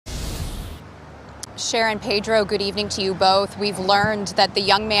Sharon, Pedro, good evening to you both. We've learned that the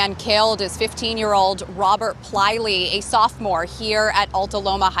young man killed is 15-year-old Robert Pliley, a sophomore here at Alta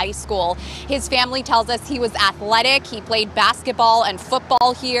Loma High School. His family tells us he was athletic. He played basketball and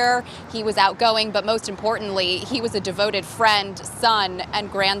football here. He was outgoing, but most importantly, he was a devoted friend, son,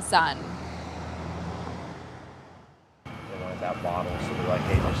 and grandson. That bottle, so they're like,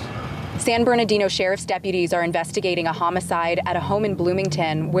 hey, just... San Bernardino Sheriff's deputies are investigating a homicide at a home in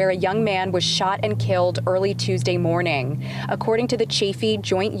Bloomington where a young man was shot and killed early Tuesday morning. According to the Chaffee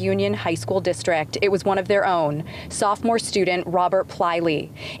Joint Union High School District, it was one of their own, sophomore student Robert Pliley.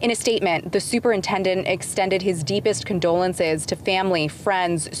 In a statement, the superintendent extended his deepest condolences to family,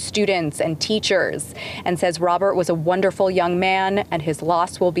 friends, students, and teachers, and says Robert was a wonderful young man and his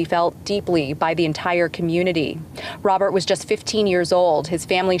loss will be felt deeply by the entire community. Robert was just 15 years old. His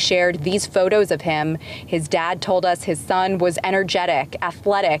family shared these photos of him. His dad told us his son was energetic,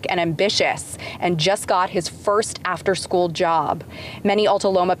 athletic, and ambitious, and just got his first after-school job. Many Alta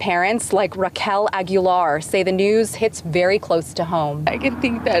Loma parents, like Raquel Aguilar, say the news hits very close to home. I can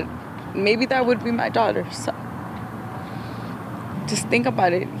think that maybe that would be my daughter. So just think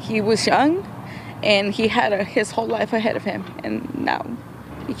about it. He was young, and he had his whole life ahead of him, and now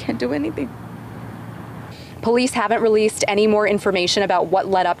he can't do anything. Police haven't released any more information about what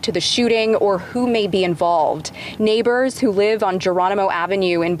led up to the shooting or who may be involved. Neighbors who live on Geronimo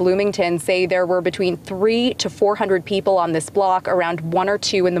Avenue in Bloomington say there were between 300 to 400 people on this block around 1 or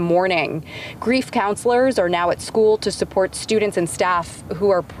 2 in the morning. Grief counselors are now at school to support students and staff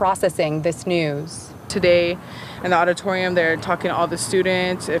who are processing this news. Today in the auditorium, they're talking to all the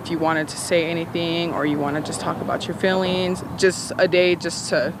students. If you wanted to say anything or you want to just talk about your feelings, just a day just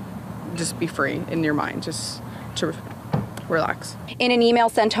to be free in your mind, just to relax. In an email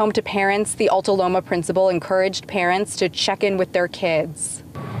sent home to parents, the Alta Loma principal encouraged parents to check in with their kids.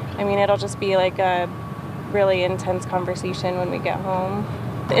 I mean, it'll just be like a really intense conversation when we get home.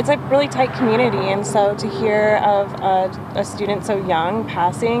 It's a really tight community, and so to hear of a student so young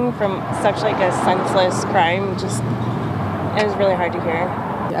passing from such like a senseless crime, just it was really hard to hear.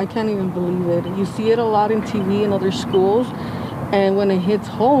 I can't even believe it. You see it a lot in TV in other schools, and when it hits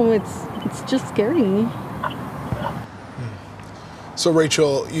home, it's just scaring me. So,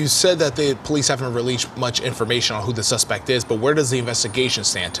 Rachel, you said that the police haven't released much information on who the suspect is, but where does the investigation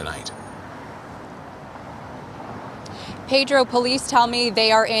stand tonight? Pedro, police tell me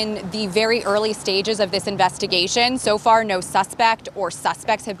they are in the very early stages of this investigation. So far, no suspect or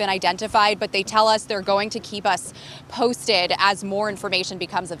suspects have been identified, but they tell us they're going to keep us posted as more information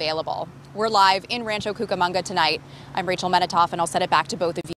becomes available. We're live in Rancho Cucamonga tonight. I'm Rachel Menitoff, and I'll send it back to both of you.